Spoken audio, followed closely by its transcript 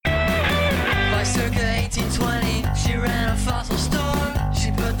1820, she ran a fossil store.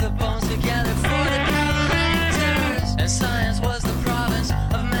 She put the bones together for the collectors. And science was the province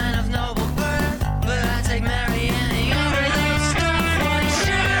of men of noble birth. But I take Mary Anning over those stuff white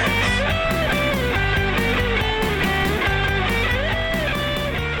shirts.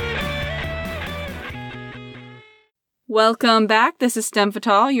 Welcome back. This is STEM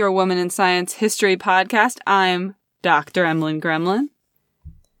Fatale, your Woman in Science History podcast. I'm Dr. Emlyn Gremlin.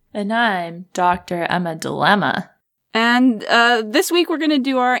 And I'm Dr. Emma Dilemma. And this week we're going to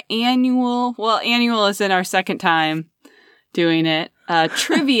do our annual is in our second time doing it,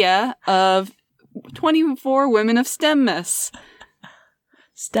 trivia of 24 Women of STEMness.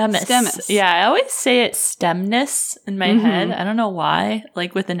 STEMness. Yeah, I always say it's STEMness in my head. I don't know why,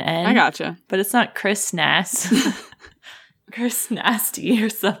 like with an N. I gotcha. But it's not Chris Nass. Chris Nasty or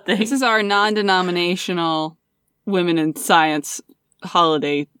something. This is our non-denominational Women in Science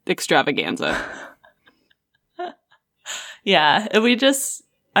holiday extravaganza. Yeah,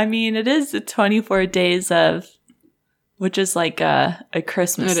 it is 24 days of, which is like a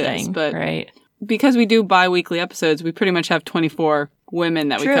Christmas thing, but right? Because we do bi-weekly episodes, we pretty much have 24 women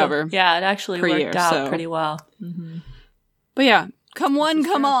that we cover. Yeah, it actually worked out pretty well. Mm-hmm. But yeah, come one,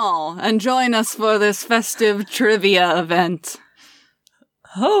 come all, and join us for this festive trivia event.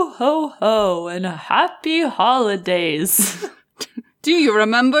 Ho, ho, ho, and happy holidays. Do you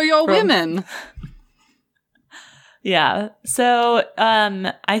remember your women? Yeah. So,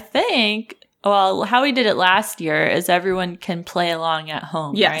 I think, how we did it last year is everyone can play along at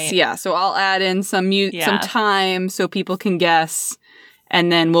home, right? Yeah. So I'll add in some time so people can guess,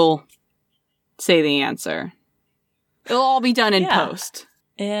 and then we'll say the answer. It'll all be done in post.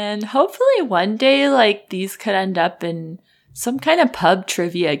 And hopefully one day, like, these could end up in some kind of pub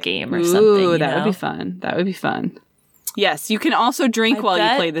trivia game or something. Ooh, that would be fun. That would be fun. Yes, you can also drink while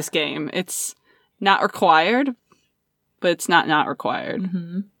you play this game. It's not required, but it's not required.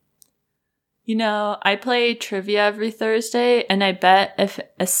 Mm-hmm. You know, I play trivia every Thursday, and I bet if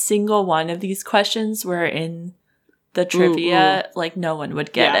a single one of these questions were in the trivia, like, no one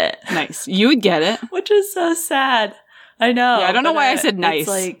would get it. Nice. You would get it. Which is so sad. I know. Yeah, I don't know why I said nice. It's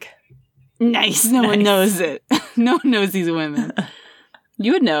like, nice. No one knows it. No one knows these women.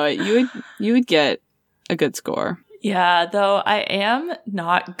 You would know it. You would get a good score. Yeah, though I am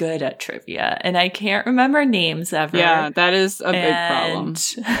not good at trivia, and I can't remember names ever. Yeah, that is a big problem.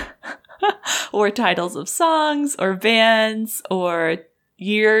 Or titles of songs, or bands, or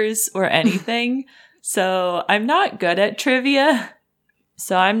years, or anything. So I'm not good at trivia.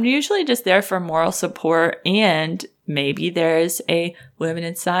 So I'm usually just there for moral support, and maybe there's a Women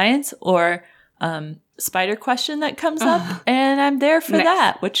in Science or spider question that comes up, and I'm there for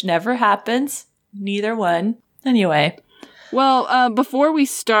that, which never happens. Neither one. Anyway. Well, before we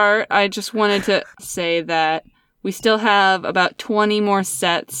start, I just wanted to say that we still have about 20 more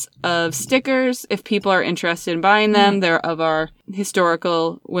sets of stickers. If people are interested in buying them, they're of our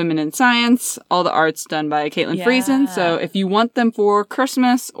historical Women in Science. All the art's done by Caitlin Friesen. So if you want them for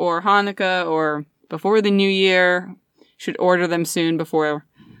Christmas or Hanukkah or before the New Year, you should order them soon before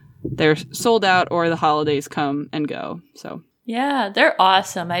they're sold out or the holidays come and go. So yeah, they're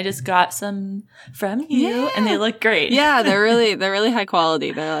awesome. I just got some from you, and they look great. Yeah, they're really high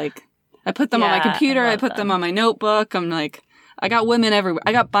quality. They're like, I put them on my computer, I put them on my notebook. I'm like, I got women everywhere.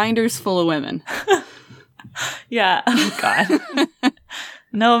 I got binders full of women. Yeah. Oh, God.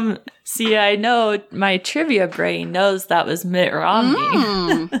 No, see, I know my trivia brain knows that was Mitt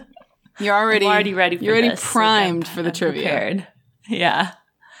Romney. You're already ready for You're already this. primed I'm for the trivia. Prepared. Yeah.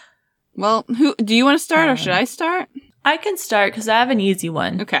 Well, do you want to start or should I start? I can start because I have an easy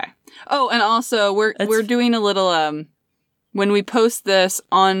one. Okay. Oh, and also we're doing a little when we post this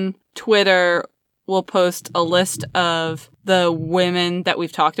on Twitter, we'll post a list of the women that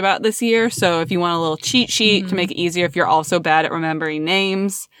we've talked about this year. So if you want a little cheat sheet to make it easier, if you're also bad at remembering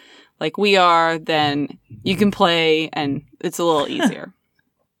names like we are, then you can play and it's a little easier.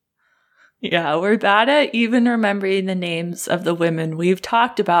 Yeah, we're bad at even remembering the names of the women we've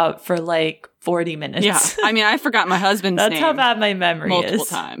talked about for like 40 minutes. Yeah. I mean, I forgot my husband's name. That's how bad my memory multiple is.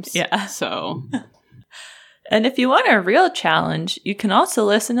 times. Yeah. So. And if you want a real challenge, you can also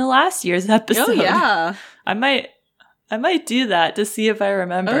listen to last year's episode. Oh, yeah. I might do that to see if I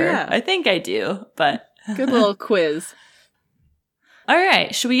remember. Oh, yeah. I think I do, but. Good little quiz. All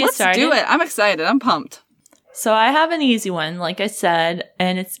right. Should we get started? Let's do it. I'm excited. I'm pumped. So I have an easy one, like I said,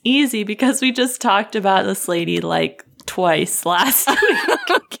 and it's easy because we just talked about this lady like twice last week.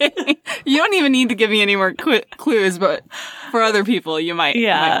 Okay. You don't even need to give me any more clues, but for other people, you might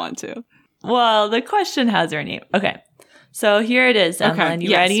want to. Well, the question has her name. Okay. So here it is, Emma. You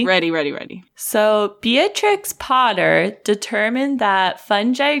yes, ready? Ready. So Beatrix Potter determined that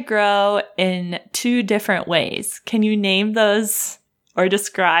fungi grow in 2 different ways. Can you name those or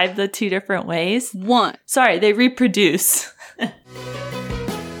describe the 2 different ways? 1. Sorry, they reproduce.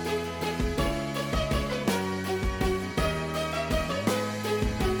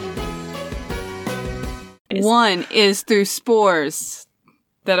 One is through spores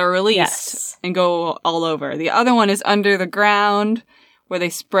that are released and go all over. The other one is under the ground where they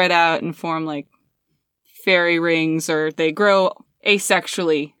spread out and form like fairy rings, or they grow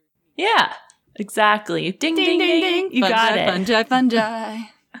asexually. Yeah, exactly. Ding, ding, ding, ding. You got it. Fungi.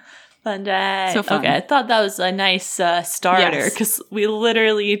 Fungi. So fun. Okay, I thought that was a nice starter because we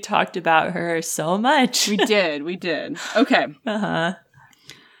literally talked about her so much. We did. Okay. Uh-huh.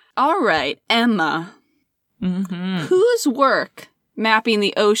 All right, Emma. Mm-hmm. Whose work mapping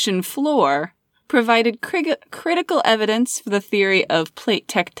the ocean floor provided critical evidence for the theory of plate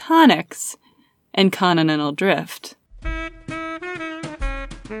tectonics and continental drift?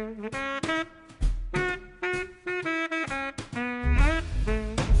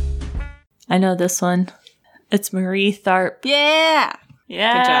 I know this one. It's Marie Tharp. Yeah!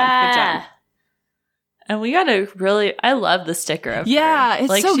 Yeah. Good job. And we got a really, I love the sticker of Yeah, her. it's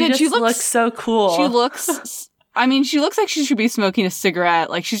like, so good. She looks so cool. She looks like she should be smoking a cigarette.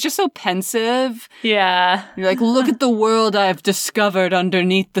 Like, she's just so pensive. Yeah. You're like, look at the world I've discovered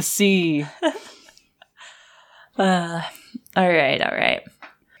underneath the sea. All right.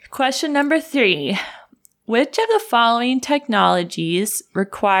 Question number 3. Which of the following technologies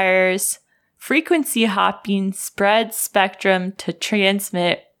requires frequency hopping spread spectrum to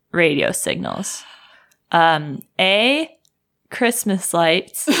transmit radio signals? A, Christmas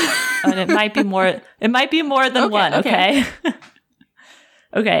lights. And it might be more than one, okay?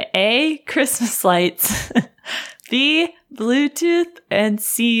 Okay, A, Christmas lights. B, Bluetooth, and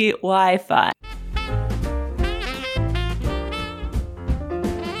C, Wi-Fi.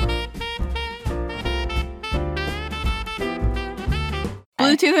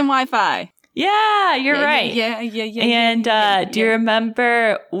 Bluetooth and Wi-Fi. Yeah, you're right. Yeah. And do you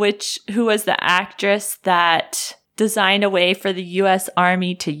remember who was the actress that designed a way for the U.S.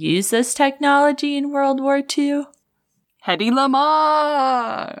 Army to use this technology in World War II? Hedy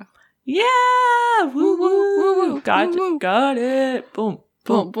Lamarr. Yeah! Woo, woo, woo. Got it. Boom.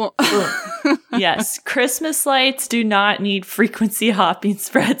 Boom, boom. Yes, Christmas lights do not need frequency hopping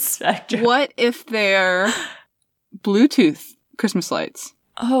spread spectrum. What if they're Bluetooth Christmas lights?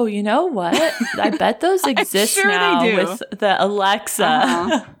 Oh, you know what? I bet those exist sure now they do. with the Alexa.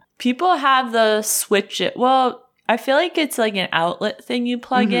 Uh-huh. People have the switch it. Well, I feel like it's like an outlet thing you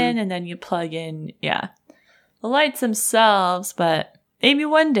plug in, and then you plug in, the lights themselves. But maybe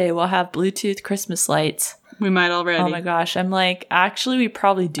one day we'll have Bluetooth Christmas lights. We might already. Oh my gosh. I'm like, actually, we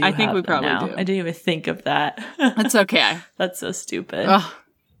probably do. I think have we them probably now. do. I didn't even think of that. That's okay. That's so stupid. Oh,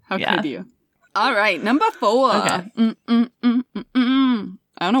 how Yeah. could you? All right, number 4. Okay.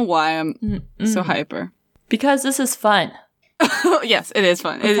 I don't know why I'm so hyper. Because this is fun. Yes, it is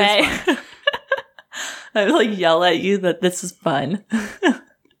fun. It Okay. is fun. I like yell at you that this is fun.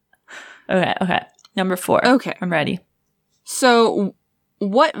 Okay. Number 4. Okay. I'm ready. So,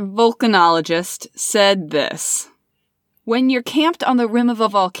 what volcanologist said this? When you're camped on the rim of a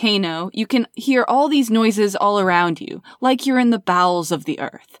volcano, you can hear all these noises all around you, like you're in the bowels of the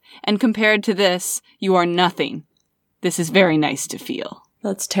earth. And compared to this, you are nothing. This is very nice to feel.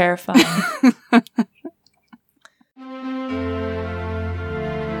 That's terrifying.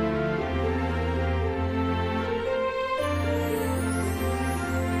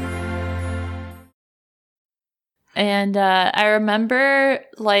 And I remember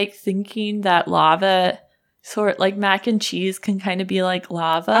like thinking that lava, sort like mac and cheese, can kind of be like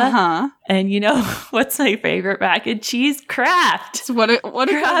lava. Uh-huh. And you know what's my favorite mac and cheese? Kraft. So what a good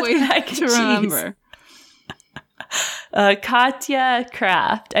Kraft way mac to and cheese. remember. Katya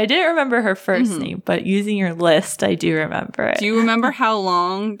Kraft. I didn't remember her 1st name, but using your list, I do remember it. Do you remember how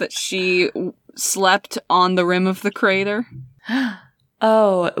long that she slept on the rim of the crater?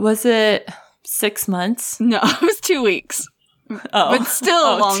 Oh, was it 6 months? No, it was 2 weeks. Oh, But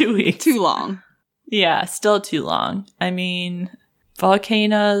still long. 2 weeks. Too long. Yeah, still too long. I mean,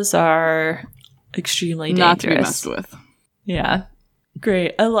 volcanoes are extremely dangerous. Not to be messed with. Yeah.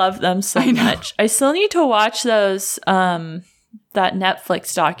 Great. I love them so I know. much. I still need to watch those, that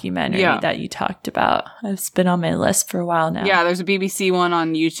Netflix documentary that you talked about. It's been on my list for a while now. Yeah, there's a BBC one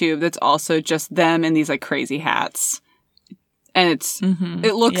on YouTube that's also just them in these like crazy hats. And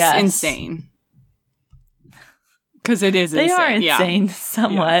it looks Yes. insane. Because it is They insane. are Yeah. insane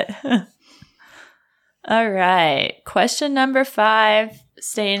somewhat. All right. Question number 5,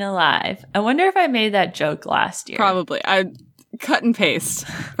 staying alive. I wonder if I made that joke last year. Probably. I cut and paste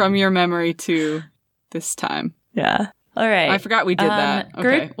from your memory to this time. Yeah. All right. I forgot we did that.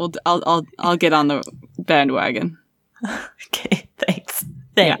 Okay. Well, I'll get on the bandwagon. Okay. Thanks.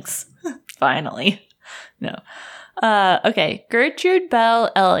 Yeah. Finally. No. Okay. Gertrude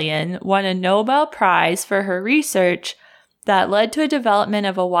Bell Elion won a Nobel Prize for her research that led to a development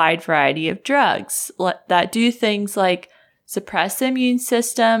of a wide variety of drugs that do things like suppress the immune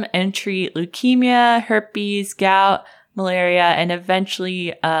system and treat leukemia, herpes, gout, malaria, and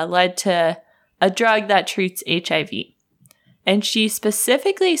eventually led to a drug that treats HIV. And she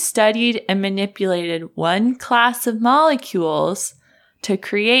specifically studied and manipulated one class of molecules to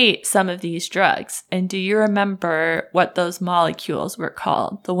create some of these drugs. And do you remember what those molecules were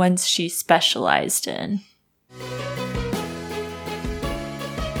called? The ones she specialized in?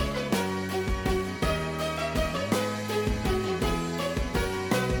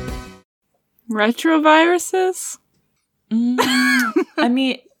 Retroviruses? I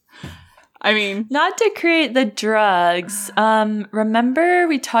mean, not to create the drugs. Remember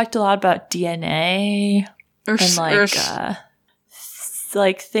we talked a lot about DNA and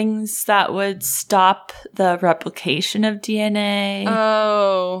like things that would stop the replication of DNA.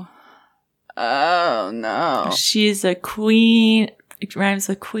 Oh no. She's a queen. It rhymes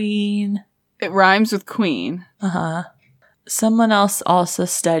with queen. It rhymes with queen. Uh-huh. Someone else also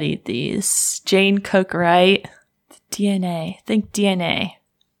studied these. Jane Cook, right? DNA. Think DNA.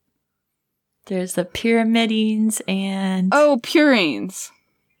 There's the pyrimidines and... Oh, purines.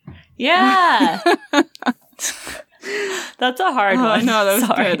 Yeah! That's a hard one. I know,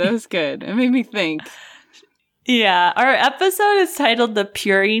 that was good. It made me think. Yeah, our episode is titled The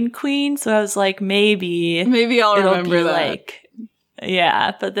Purine Queen, so I was like, maybe I'll remember that.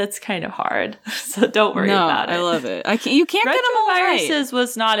 Yeah, but that's kind of hard, so don't worry about it. I love it. You can't get them all right. Retroviruses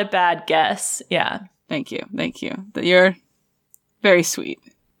was not a bad guess. Yeah. Thank you. You're very sweet.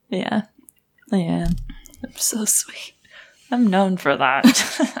 Yeah, I am. I'm so sweet. I'm known for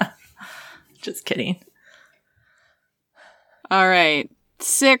that. Just kidding. All right.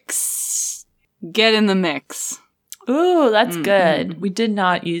 6. Get in the mix. Ooh, that's good. We did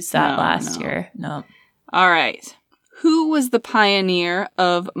not use that last year. No. All right. Who was the pioneer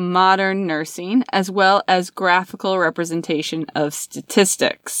of modern nursing as well as graphical representation of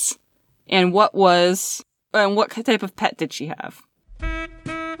statistics? And what type of pet did she have?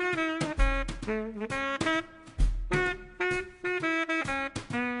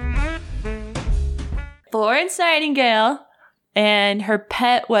 Florence Nightingale, and her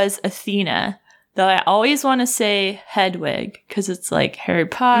pet was Athena. Though I always want to say Hedwig because it's like Harry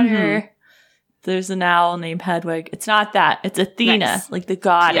Potter. Mm-hmm. There's an owl named Hedwig. It's not that. It's Athena, like the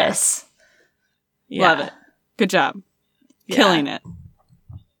goddess. Yes. Yeah. Love it. Good job. Yeah. Killing it.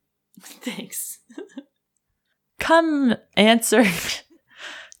 Thanks. Come answer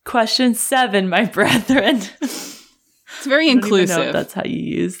question 7, my brethren. It's very inclusive. I don't even know if that's how you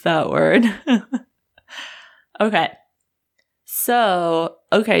use that word. Okay. So,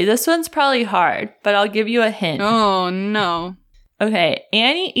 this one's probably hard, but I'll give you a hint. Oh, no. Okay,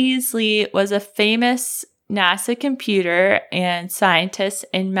 Annie Easley was a famous NASA computer and scientist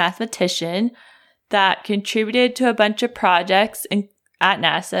and mathematician that contributed to a bunch of projects at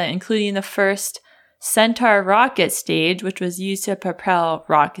NASA, including the first Centaur rocket stage, which was used to propel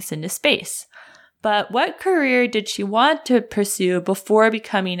rockets into space. But what career did she want to pursue before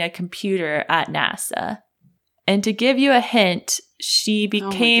becoming a computer at NASA? And to give you a hint, she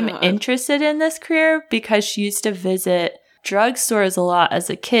became interested in this career because she used to visit drugstores a lot as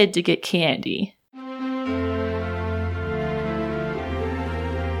a kid to get candy.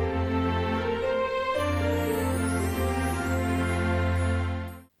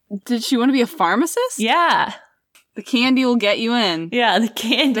 Did she want to be a pharmacist? Yeah. The candy will get you in. Yeah, the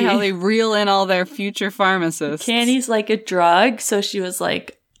candy. How they reel in all their future pharmacists. Candy's like a drug, so she was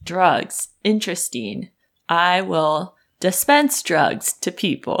like, drugs, interesting. I will dispense drugs to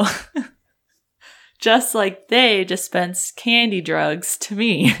people. Just like they dispense candy drugs to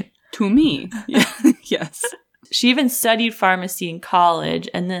me. To me. Yeah. Yes. She even studied pharmacy in college.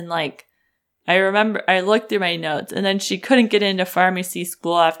 And then I remember I looked through my notes and then she couldn't get into pharmacy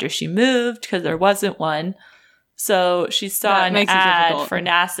school after she moved because there wasn't one. So she saw an ad for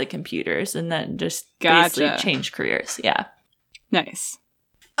NASA computers and then just basically changed careers. Yeah. Nice.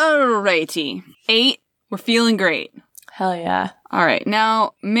 Alrighty. 8. We're feeling great. Hell yeah. All right.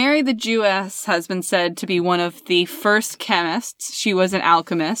 Now, Mary the Jewess has been said to be one of the first chemists. She was an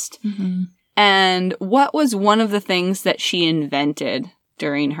alchemist. Mm-hmm. And what was one of the things that she invented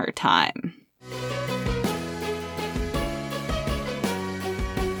during her time?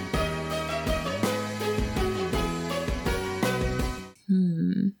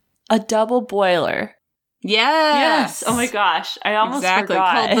 A double boiler. Yes. Oh my gosh. I almost exactly.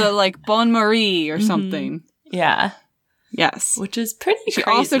 forgot. Called the like Bon Marie or something. Yeah. Yes. Which is pretty She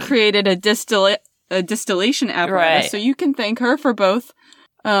crazy. also created a distillation apparatus, Right. so you can thank her for both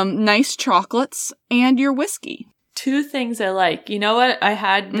nice chocolates and your whiskey. 2 things I like. You know what I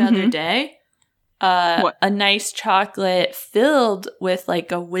had the other day? What? A nice chocolate filled with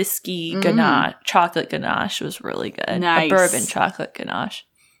like a whiskey ganache. Chocolate ganache was really good. Nice. A bourbon chocolate ganache.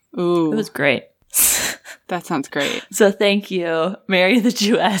 Ooh, It was great. that sounds great. So thank you, Mary the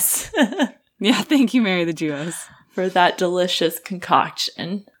Jewess, Yeah, thank you, Mary the Jewess. for that delicious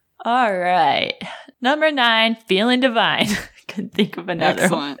concoction. All right. Number 9, Feeling Divine. Couldn't think of another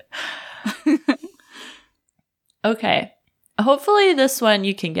one. Excellent. Okay. Hopefully this one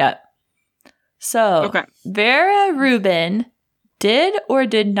you can get. So, Okay. Vera Rubin did or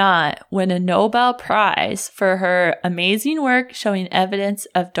did not win a Nobel Prize for her amazing work showing evidence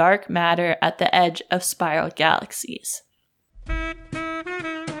of dark matter at the edge of spiral galaxies.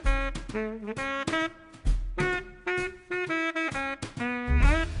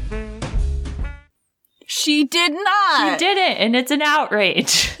 She did not. She didn't, and it's an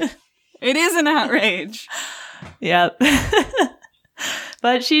outrage. It is an outrage. Yep.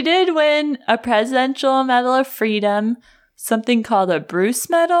 But she did win a Presidential Medal of Freedom, something called a Bruce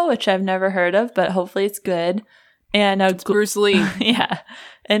Medal, which I've never heard of, but hopefully it's good. And a Bruce Lee. yeah,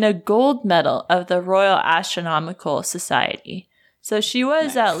 and a gold medal of the Royal Astronomical Society. So she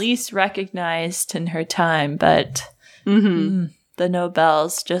was at least recognized in her time, but Mm-hmm. the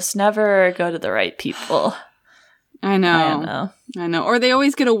Nobels just never go to the right people. I know. I don't know. I know. Or they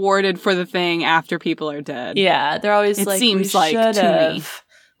always get awarded for the thing after people are dead. Yeah, they're always It like, seems we like to me. should've,"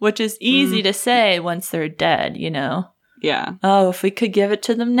 which is easy to say once they're dead, you know? Yeah. Oh, if we could give it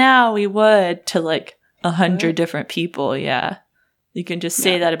to them now, we would, to like 100 different people. Yeah. You can just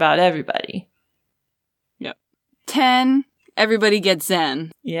say that about everybody. 10. Everybody gets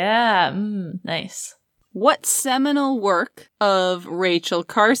Zen. Yeah. Nice. What seminal work of Rachel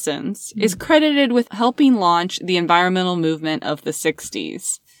Carson's is credited with helping launch the environmental movement of the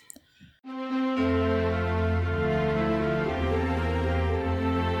 60s?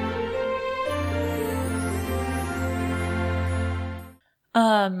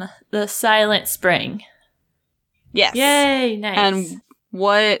 The Silent Spring. Yes. Yay, nice. And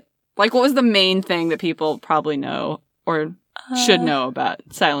what was the main thing that people probably know or should know about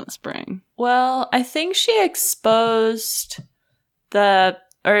Silent Spring? Well, I think she exposed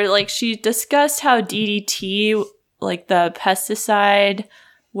she discussed how DDT, like the pesticide,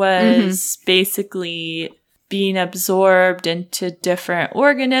 was basically being absorbed into different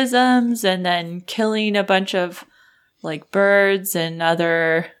organisms and then killing a bunch of like birds and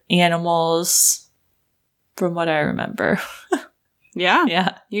other animals, from what I remember. Yeah.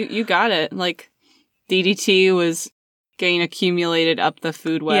 Yeah. You got it. Like DDT was getting accumulated up the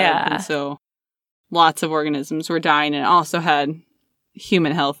food web. Yeah. And so lots of organisms were dying and it also had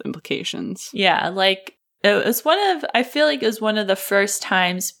human health implications. Yeah, like it was I feel like it was one of the first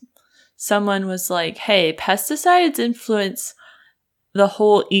times someone was like, hey, pesticides influence the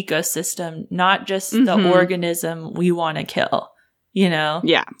whole ecosystem, not just the organism we want to kill, you know?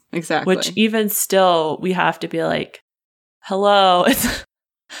 Yeah, exactly. Which even still, we have to be like, hello, it's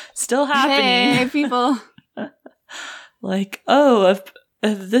still happening. Hey, people. Like, oh, if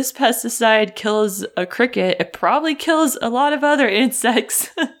this pesticide kills a cricket, it probably kills a lot of other insects.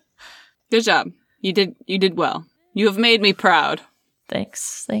 Good job. You did well. You have made me proud.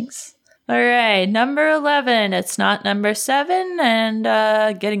 Thanks. All right, number 11. It's not number 7,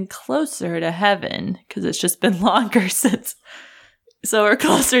 and getting closer to heaven because it's just been longer since. So we're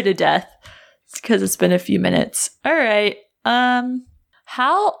closer to death because it's been a few minutes. All right.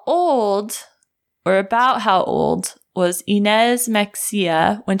 How old, or about how old, was Inez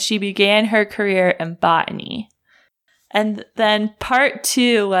Mexia when she began her career in botany? And then part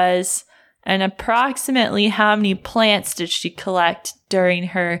 2 was, and approximately how many plants did she collect during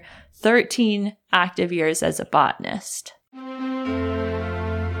her 13 active years as a botanist?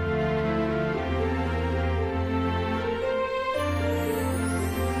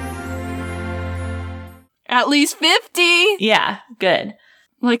 At least 50? Yeah, good.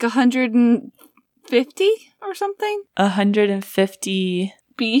 Like 150 or something? 150.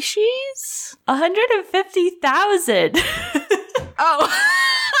 Species? 150,000. Oh.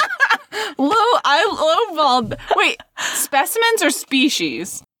 Lowballed. Wait, specimens or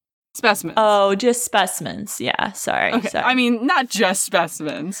species? Specimens. Oh, just specimens. Yeah, sorry. Okay. Sorry. I mean, not just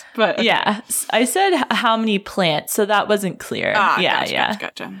specimens, but okay. Yeah, I said how many plants, so that wasn't clear. Ah, yeah, gotcha, yeah.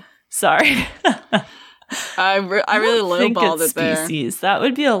 Gotcha. Sorry. I really think lowballed it's it there. species. That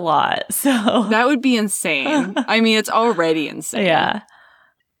would be a lot. So That would be insane. I mean, it's already insane. yeah.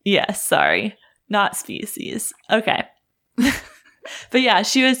 Yes, sorry. Not species. Okay. But yeah,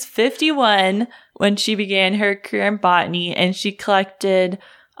 she was 51 when she began her career in botany, and she collected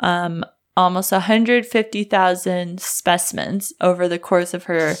almost 150,000 specimens over the course of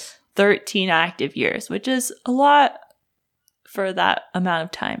her 13 active years, which is a lot for that amount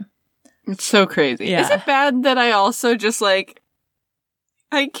of time. It's so crazy. Yeah. Is it bad that I also just like,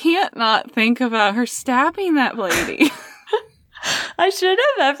 I can't not think about her stabbing that lady? I should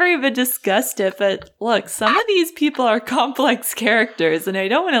have ever even discussed it, but look, some of these people are complex characters, and I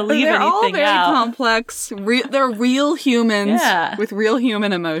don't want to leave They're anything all very out. complex. They're real humans Yeah. with real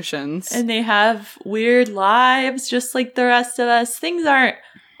human emotions. And they have weird lives just like the rest of us. Things aren't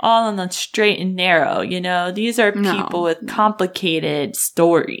all on the straight and narrow, you know? These are No. people with complicated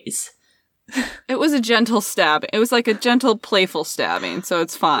stories. It was a gentle stab. It was like a gentle, playful stabbing, so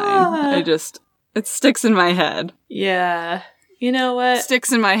it's fine. It sticks in my head. Yeah. You know what?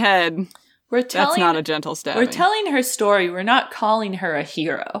 Sticks in my head. We're That's telling not a gentle stabbing. we're telling her story. We're not calling her a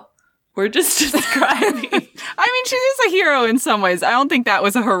hero. We're just describing. I mean, she is a hero in some ways. I don't think that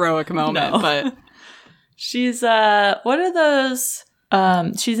was a heroic moment, No. but She's what are those?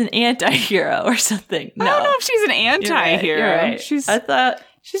 She's an anti-hero or something. No. I don't know if she's an You're right, anti-hero. you're right. She's I thought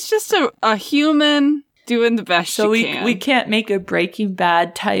just a human doing the best so. she can. We can't make a Breaking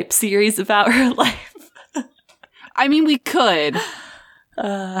Bad type series about her life. I mean, we could.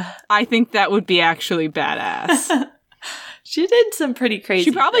 I think that would be actually badass. She did some pretty crazy.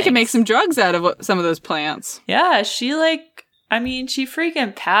 She probably could things. make some drugs out of some of those plants. Yeah, she she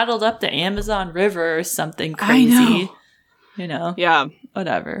freaking paddled up the Amazon River or something I crazy. know. You know, Yeah,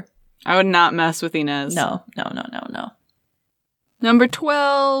 whatever. I would not mess with Inez. No. Number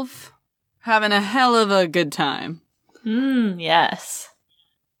 12, having a hell of a good time. Yes.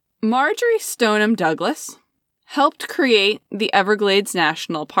 Marjorie Stoneham Douglas helped create the Everglades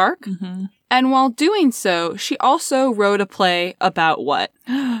National Park, Mm-hmm. and while doing so, she also wrote a play about what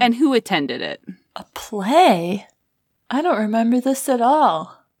and who attended it. A play? I don't remember this at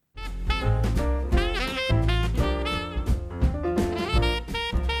all.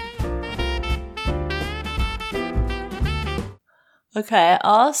 Okay,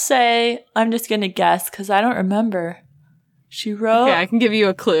 I'll say I'm just gonna guess because I don't remember. She wrote. Okay, I can give you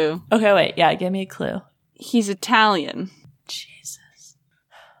a clue. Okay, wait. Yeah, give me a clue. He's Italian. Jesus.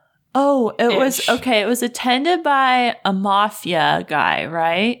 Oh, it was Ish. okay. It was attended by a mafia guy,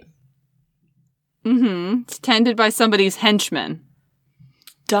 right? Mm-hmm. It's tended by somebody's henchman.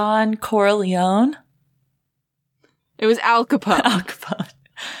 Don Corleone. It was Al Capone. Al Capone.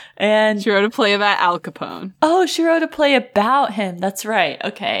 And She wrote a play about Al Capone. oh, she wrote a play about him. That's right.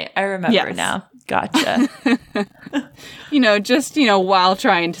 Okay, I remember Yes. now. Gotcha. While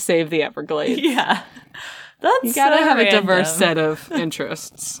trying to save the Everglades. Yeah. That's You gotta so have a diverse random. set of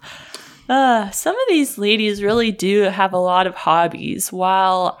interests. Some of these ladies really do have a lot of hobbies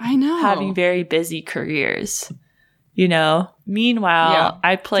while I know. having very busy careers. You know? Meanwhile, Yeah,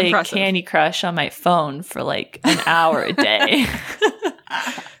 I play impressive. Candy Crush on my phone for like an hour a day.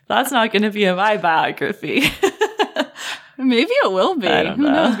 That's not going to be in my biography. Maybe it will be. I don't Who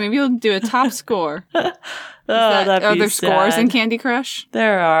know. knows? Maybe you'll do a top score. That'd Are be there scores in sad. Candy Crush?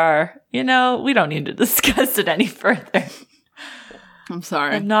 There are. You know, we don't need to discuss it any further. I'm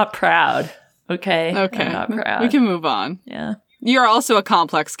sorry. I'm not proud. Okay. Okay. I'm not proud. We can move on. Yeah. You're also a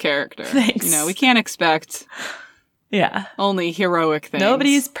complex character. Thanks. You know, we can't expect Yeah. only heroic things.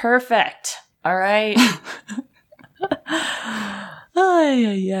 Nobody's perfect. All right. Ay,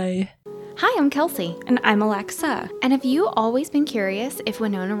 ay, ay. Hi, I'm Kelsey. And I'm Alexa. And have you always been curious if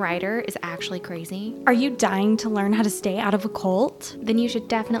Winona Ryder is actually crazy? Are you dying to learn how to stay out of a cult? Then you should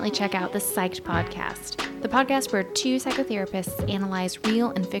definitely check out the Psyched podcast. The podcast where two psychotherapists analyze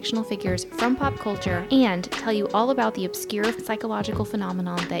real and fictional figures from pop culture and tell you all about the obscure psychological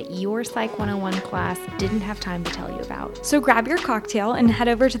phenomenon that your Psych 101 class didn't have time to tell you about. So grab your cocktail and head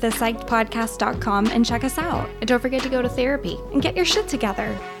over to thepsychedpodcast.com and check us out. And don't forget to go to therapy. And get your shit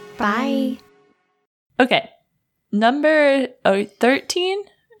together. Bye. Okay. Number 13?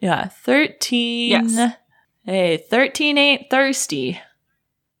 Yeah, 13. Yes. Hey, 13 ain't thirsty.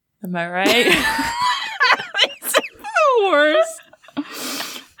 Am I right? the worst.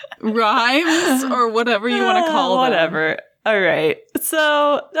 Rhymes or whatever you want to call them. Whatever. All right.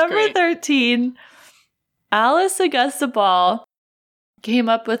 So, number Great. 13, Alice Augusta Ball came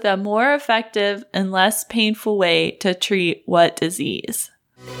up with a more effective and less painful way to treat what disease?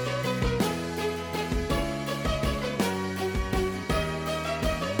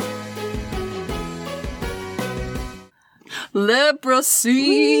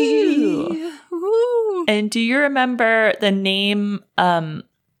 Leprosy. Woo. And do you remember the name?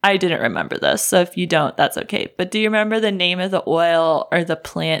 I didn't remember this, so if you don't, that's okay. But do you remember the name of the oil or the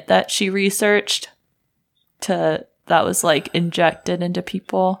plant that she researched that was like injected into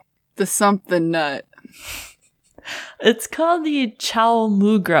people? The something nut. It's called the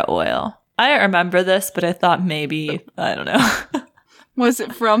Chaulmoogra oil. I don't remember this, but I thought maybe, I don't know. Was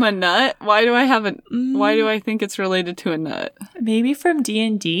it from a nut? Why do I think it's related to a nut? Maybe from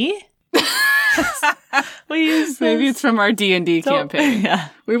D&D? Maybe it's from our D&D campaign. Yeah.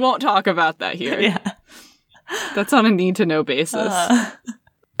 We won't talk about that here. Yeah. That's on a need-to-know basis.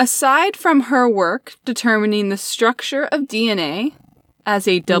 Aside from her work determining the structure of DNA as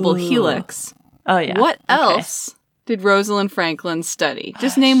a double helix, Oh, yeah. what else did Rosalind Franklin study?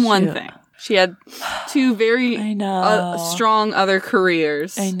 Just name one shoot. thing. She had two very I know. strong other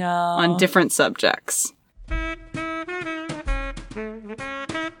careers I know. on different subjects.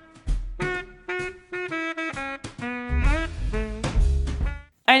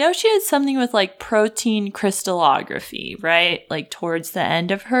 I know she had something with like protein crystallography, right? Like towards the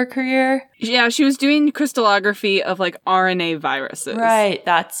end of her career. Yeah, she was doing crystallography of like RNA viruses. Right,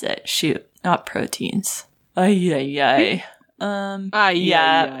 that's it. Shoot, not proteins. Ay.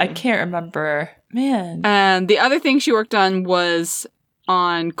 I can't remember. Man. And the other thing she worked on was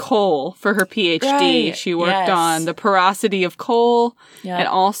on coal for her PhD. Right, She worked yes. on the porosity of coal Yeah. and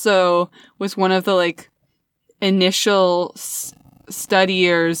also was one of the like initial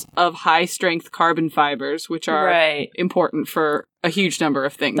studiers of high strength carbon fibers, which are Right. important for a huge number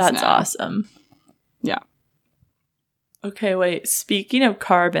of things. That's now. awesome. Yeah. Okay, wait. Speaking of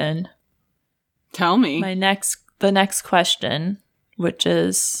carbon, Tell me. the next question, which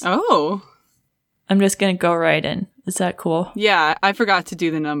is Oh. I'm just gonna go right in. Is that cool? Yeah, I forgot to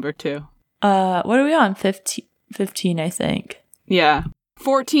do the number too. What are we on? 15, I think. Yeah.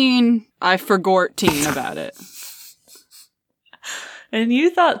 14, I forgot about it. And you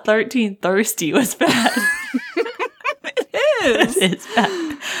thought 13 thirsty was bad. It is. It's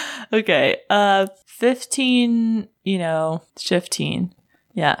bad. Okay. 15, 15.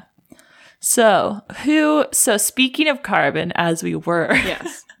 Yeah. So speaking of carbon, as we were.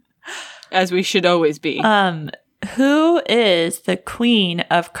 Yes. As we should always be. Who is the queen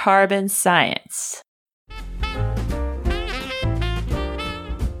of carbon science?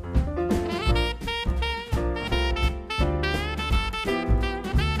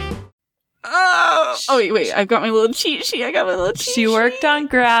 Oh, wait. I've got my little cheat sheet. She worked on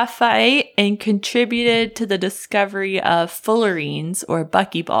graphite and contributed to the discovery of fullerenes or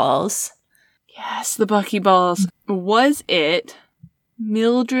buckyballs. Yes, the buckyballs. Was it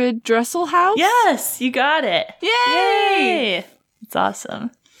Mildred Dresselhaus? Yes, you got it. Yay! It's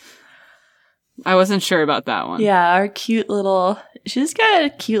awesome. I wasn't sure about that one. Yeah, our she's got a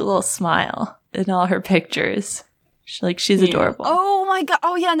cute little smile in all her pictures. She's adorable. Oh my god.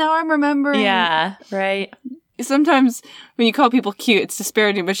 Oh yeah, now I'm remembering. Yeah, right? Sometimes when you call people cute, it's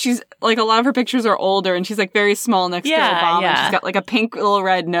disparaging, but she's like, a lot of her pictures are older and she's like very small next to Obama. Yeah. She's got like a pink little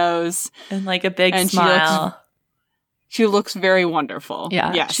red nose. And like a big And smile. She looks very wonderful.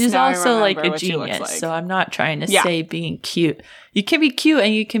 Yeah. Yes, She's now I also like remember a what she looks genius. like. So I'm not trying to Yeah. say being cute. You can be cute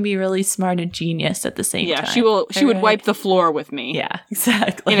and you can be really smart and genius at the same time. She would Alright? wipe the floor with me. Yeah,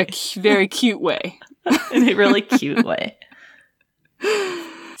 exactly. In a very cute way. In a really cute way.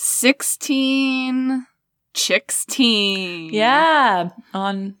 16 chicks teen. Yeah.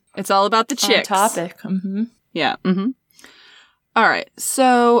 It's all about the On chicks. topic. Mm-hmm. Yeah. Mm-hmm. All right.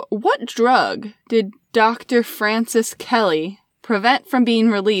 So, what drug did Dr. Francis Kelly prevent from being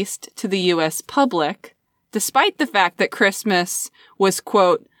released to the U.S. public, despite the fact that Christmas was,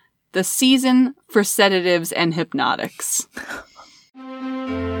 quote, the season for sedatives and hypnotics?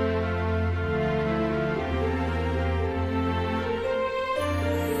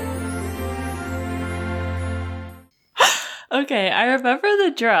 Okay, I remember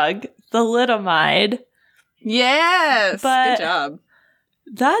the drug, thalidomide. Yes. But- Good job.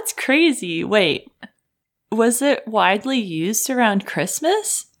 That's crazy. Wait, was it widely used around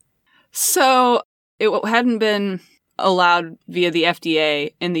Christmas? So, it hadn't been allowed via the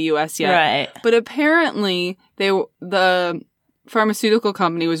FDA in the U.S. yet. Right. But apparently, the pharmaceutical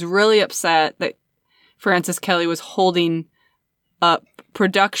company was really upset that Francis Kelly was holding up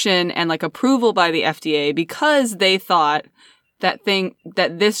production and like approval by the FDA because they thought that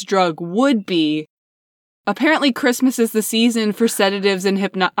this drug would be. Apparently, Christmas is the season for sedatives and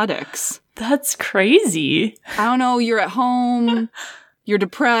hypnotics. That's crazy. I don't know. You're at home. You're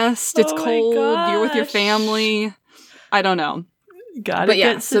depressed. It's Oh my cold. You're with your gosh. family. I don't know. Gotta But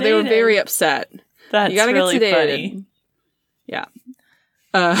yeah, get so they were sedated. very upset. That's You gotta really get sedated. funny. Yeah.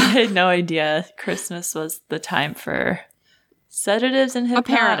 I had no idea Christmas was the time for sedatives and hypnotics.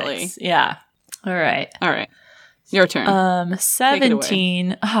 Apparently. Yeah. All right. All right. Your turn.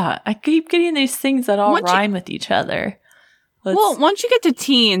 17. I keep getting these things that all rhyme with each other. Well, once you get to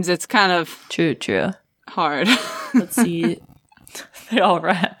teens, it's kind of True. hard. Let's see. They all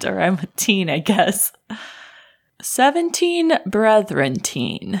have to rhyme with teen, I guess. 17 brethren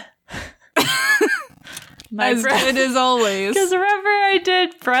teen. As good as always. Because remember, I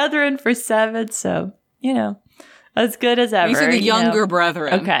did brethren for 7, so, as good as ever. These are the younger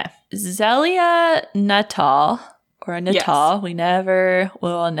brethren. Okay. Zelia Nuttall, or Nuttall, Yes.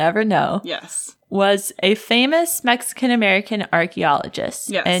 we'll never know, Yes. was a famous Mexican-American archaeologist.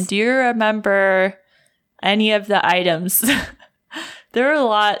 Yes. And do you remember any of the items? There were a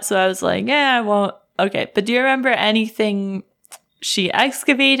lot, so I was like, I won't. Okay, but do you remember anything she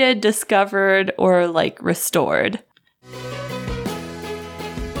excavated, discovered, or restored?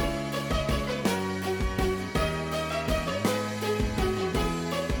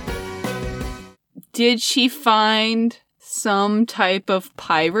 Did she find some type of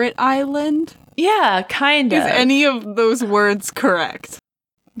pirate island? Yeah, kind of. Is any of those words correct?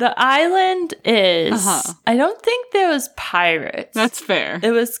 The island is... Uh-huh. I don't think there was pirates. That's fair.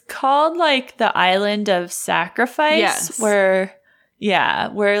 It was called, the Island of Sacrifice. Yes. Where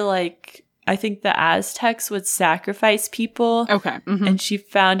I think the Aztecs would sacrifice people. Okay. Mhm. And she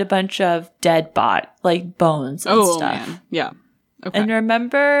found a bunch of dead bones and stuff. Man. Yeah. Okay. And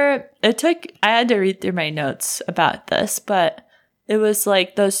remember, I had to read through my notes about this, but it was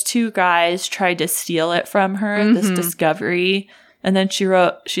those 2 guys tried to steal it from her, this discovery. And then she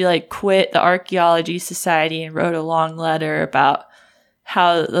quit the Archaeology Society and wrote a long letter about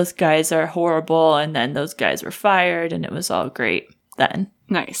how those guys are horrible. And then those guys were fired and it was all great then.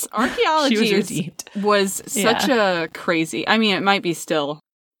 Nice. Archaeology She was redeemed. was such a crazy, I mean, it might be still,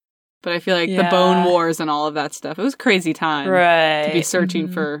 but I feel like the Bone Wars and all of that stuff, it was a crazy time Right. to be searching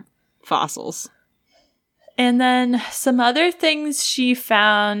for fossils. And then some other things she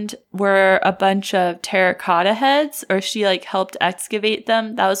found were a bunch of terracotta heads, or she helped excavate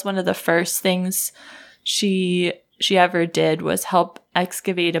them. That was one of the first things she ever did, was help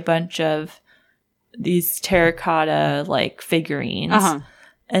excavate a bunch of these terracotta figurines. Uh-huh.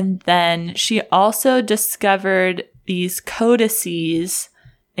 And then she also discovered these codices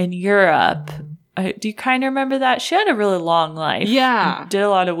in Europe. Do you kind of remember that? She had a really long life. Yeah. Did a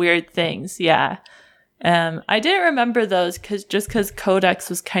lot of weird things. Yeah. I didn't remember those because codex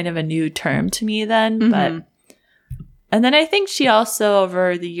was kind of a new term to me then. But and then I think she also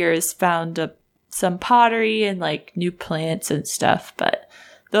over the years found some pottery and new plants and stuff. But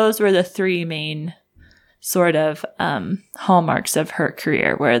those were the 3 main sort of hallmarks of her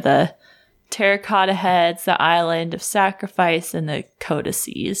career, were the terracotta heads, the Island of Sacrifice, and the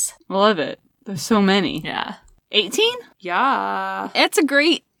codices. I love it. There's so many. Yeah. 18? Yeah. It's a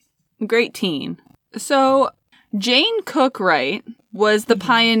great teen. So, Jane Cook-Wright was the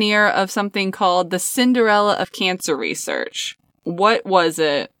pioneer of something called the Cinderella of cancer research. What was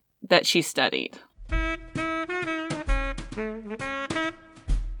it that she studied?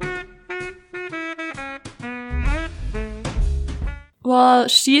 Well,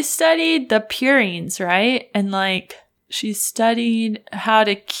 she studied the purines, right? And she studied how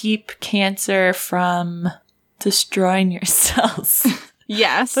to keep cancer from destroying your cells.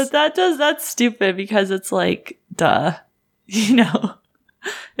 Yes. But that's stupid because it's duh.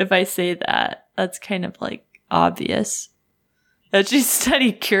 If I say that, that's kind of obvious. That she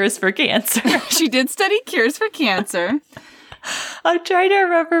studied cures for cancer. She did study cures for cancer. I'm trying to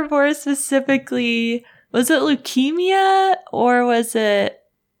remember more specifically. Was it leukemia or was it...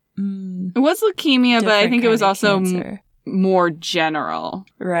 It was leukemia, but I think it was also more general.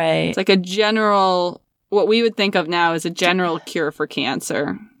 Right. It's a general... What we would think of now as a general cure for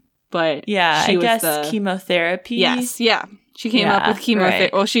cancer. But yeah, she I was guess chemotherapy. Yes, yeah. She came up with chemotherapy.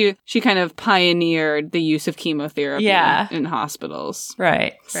 Right. Well, she kind of pioneered the use of chemotherapy in hospitals.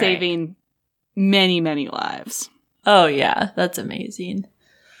 Right. Saving many, many lives. Oh, yeah. That's amazing.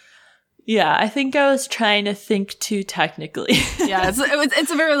 Yeah, I think I was trying to think too technically. Yeah, it's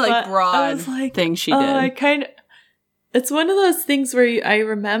a very broad thing she did. It's one of those things where I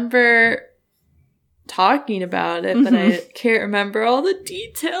remember talking about it, but I can't remember all the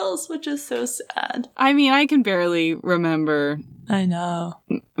details, which is so sad. I mean, I can barely remember. I know.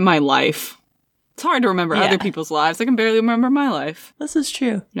 My life. It's hard to remember other people's lives. I can barely remember my life. This is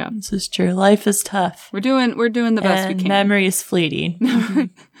true. Yeah, this is true. Life is tough. We're doing the best we can. Memory is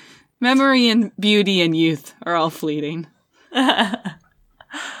fleeting. Memory and beauty and youth are all fleeting.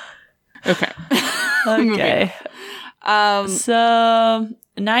 Okay. Okay. So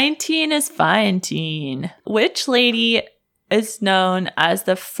 19 is fine, teen. Which lady is known as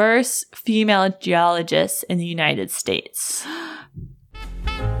the first female geologist in the United States?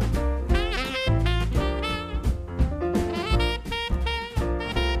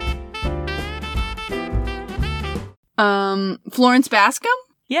 Florence Bascom?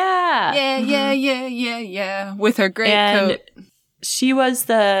 Yeah. Yeah. With her great And coat. she was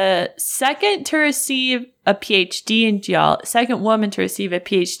the second to receive a PhD in second woman to receive a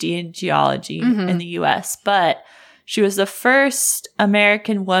PhD in geology in the US, but she was the first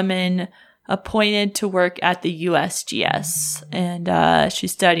American woman appointed to work at the USGS, and she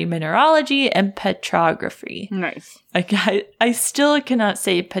studied mineralogy and petrography. Nice. Like, I still cannot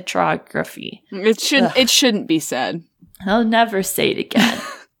say petrography. It shouldn't be said. I'll never say it again.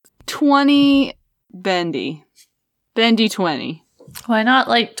 20 bendy. Bendy 20. Why not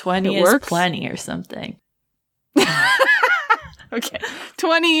like 20 It is works. plenty or something? Okay.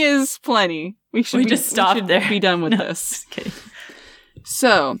 20 is plenty. We just stop there. Be done with No, this. just kidding.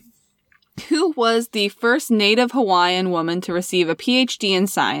 So, who was the first native Hawaiian woman to receive a PhD in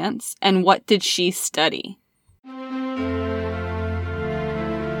science, and what did she study?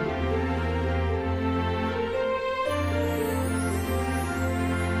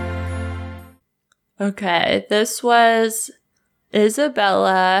 Okay, this was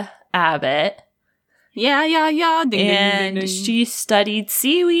Isabella Abbott, Yeah. Ding, ding, and ding, ding. she studied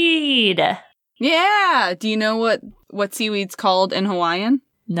seaweed. Yeah. Do you know what seaweed's called in Hawaiian?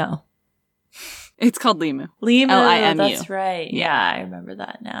 No. It's called limu. Limu, Limu. that's right. Yeah, I remember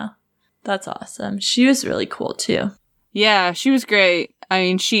that now. That's awesome. She was really cool, too. Yeah, she was great. I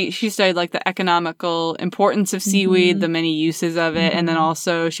mean, she studied like the economical importance of seaweed, the many uses of it, and then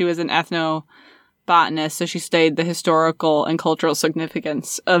also she was an ethnobotanist, so she studied the historical and cultural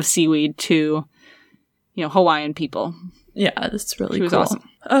significance of seaweed to, Hawaiian people. Yeah, that's really She was cool. awesome.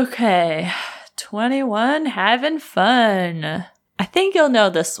 Okay, 21, having fun. I think you'll know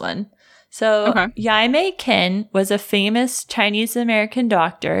this one. So, Okay. Yaimei Ken was a famous Chinese American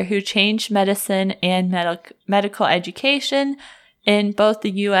doctor who changed medicine and medical education in both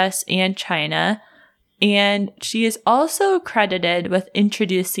the US and China. And she is also credited with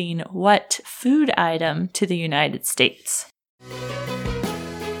introducing what food item to the United States?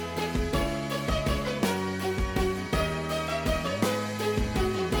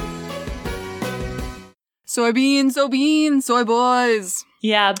 Soybeans, soy boys.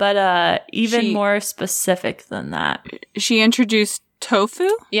 Yeah, but even She- more specific than that. She introduced tofu.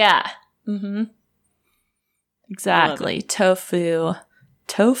 Yeah. Mm-hmm. Exactly. Tofu.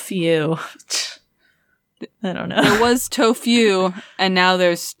 I don't know. There was tofu, and now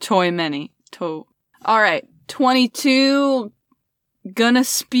there's toy many. All right, 22. Gonna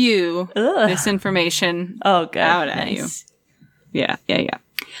spew Ugh. this information Oh, good. out at Nice. Yeah.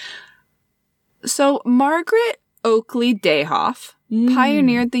 So, Margaret Oakley Dayhoff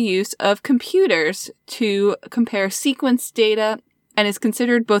pioneered the use of computers to compare sequence data and is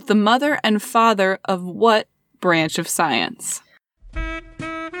considered both the mother and father of what branch of science?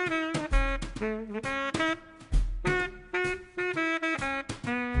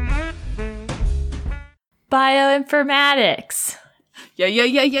 Bioinformatics.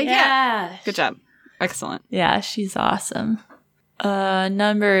 Yeah. Good job. Excellent. Yeah, she's awesome.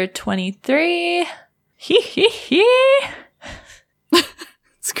 Number 23.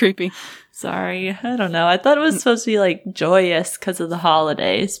 It's creepy. Sorry, I don't know. I thought it was supposed to be like joyous because of the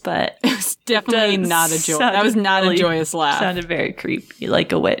holidays, but It's definitely Does not a joy. sound That was not really- a joyous laugh. sounded very creepy,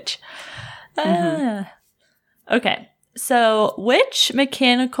 like a witch. Okay, so which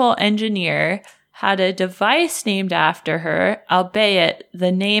mechanical engineer had a device named after her, albeit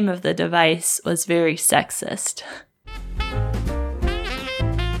the name of the device was very sexist?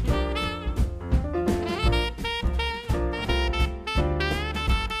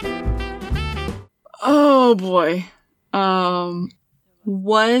 Oh boy.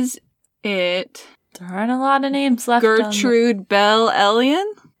 Was it There aren't a lot of names left. on the- Gertrude Bell Elion?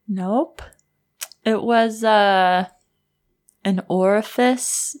 Nope. It was an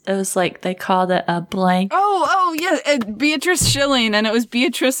orifice. It was like they called it a blank. Oh yeah, Beatrice Schilling, and it was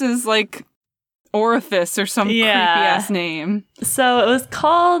Beatrice's like orifice or some creepy Yeah. ass name. So it was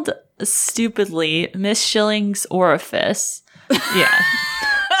called stupidly Miss Schilling's orifice. Yeah.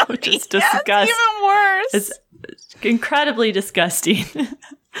 Which is disgusting. That's even worse. It's incredibly disgusting.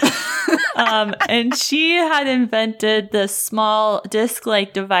 And she had invented this small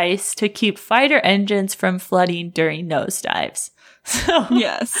disc-like device to keep fighter engines from flooding during nosedives. So,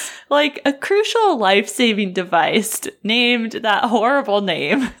 Yes. like a crucial life-saving device named that horrible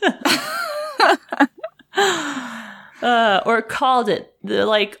name. Or called it,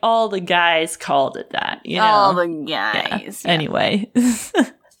 like all the guys called it that, you know? All the guys. Yeah. Anyway.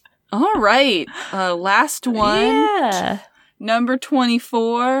 All right. Last one. Yeah. Number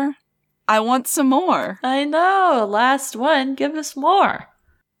 24. I want some more. I know. Last one. Give us more.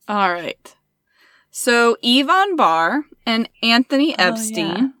 All right. So Yvonne Barr and Anthony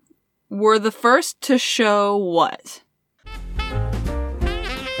Epstein were the first to show what?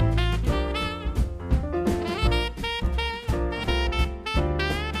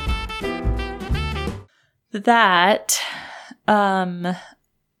 That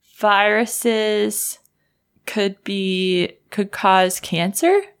viruses could cause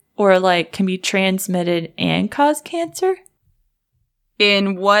cancer, or like can be transmitted and cause cancer?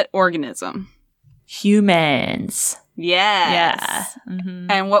 In what organism? Humans. Yes. Yeah.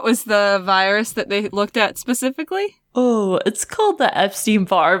 Mm-hmm. And what was the virus that they looked at specifically? Oh, it's called the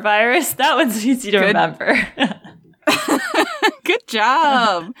Epstein-Barr virus. That one's easy to remember. Good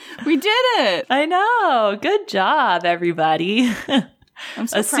job. We did it. I know. Good job, everybody. I'm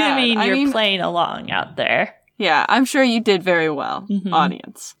so Assuming proud. you're playing along out there. Yeah, I'm sure you did very well,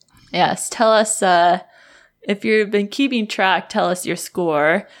 audience. Yes. Tell us, if you've been keeping track, tell us your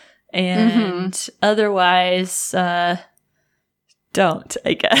score. And otherwise, don't,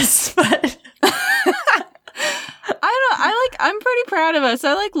 I guess. But I'm pretty proud of us.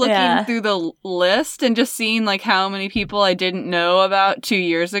 I like looking through the list and just seeing like how many people I didn't know about 2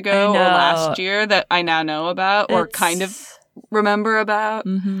 years ago or last year that I now know about or kind of remember about.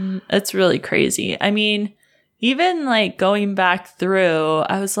 Mm-hmm. It's really crazy. I mean, even like going back through,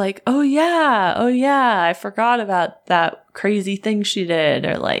 I was like, oh yeah, I forgot about that crazy thing she did,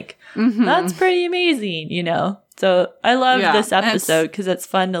 or like, that's pretty amazing, you know? So I love this episode because it's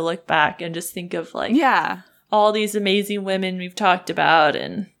fun to look back and just think of like, all these amazing women we've talked about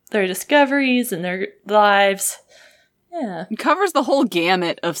and their discoveries and their lives. Yeah. It covers the whole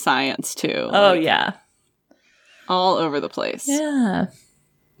gamut of science too. Oh, yeah. All over the place. Yeah.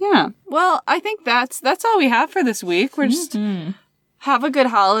 Yeah. Well, I think that's all we have for this week. We're just have a good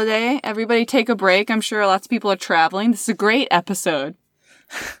holiday. Everybody take a break. I'm sure lots of people are traveling. This is a great episode.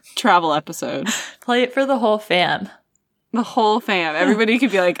 Travel episode. Play it for the whole fam. The whole fam. Everybody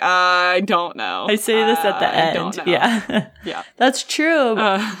could be like, I don't know. I say this at the end. Don't know. Yeah. Yeah. That's true.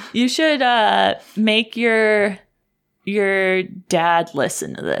 You should make your dad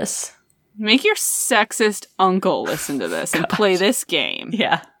listen to this. Make your sexist uncle listen to this and play this game.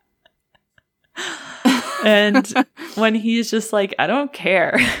 Yeah. And when he's just like, I don't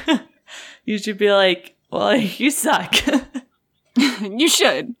care, you should be like, well, you suck. You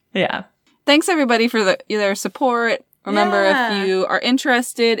should. Yeah. Thanks everybody for their support. Remember, if you are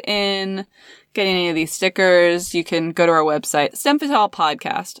interested in getting any of these stickers, you can go to our website,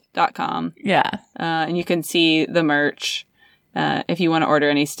 StemFatalPodcast.com. Yeah. And you can see the merch if you want to order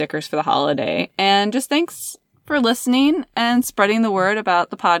any stickers for the holiday. And just thanks for listening and spreading the word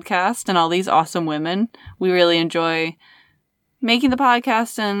about the podcast and all these awesome women. We really enjoy making the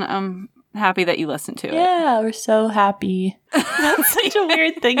podcast, and I'm happy that you listen to it. Yeah, we're so happy. That's such a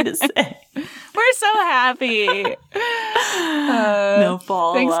weird thing to say. We're so happy. No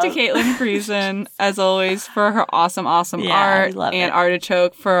follow-up. Thanks to Caitlin Friesen, as always, for her awesome art, and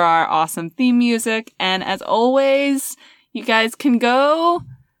Artichoke for our awesome theme music. And as always, you guys can go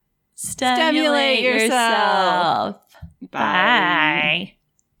stimulate yourself. Bye.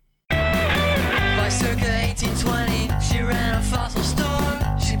 By circa 1820, she ran a fossil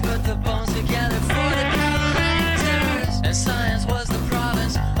store. She put the bones together for the collectors. And science was the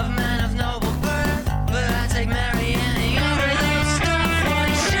province of men of noble birth. But I take Mary Annie over those stuff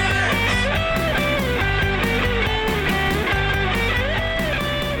white shirts.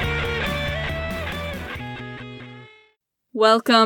 Welcome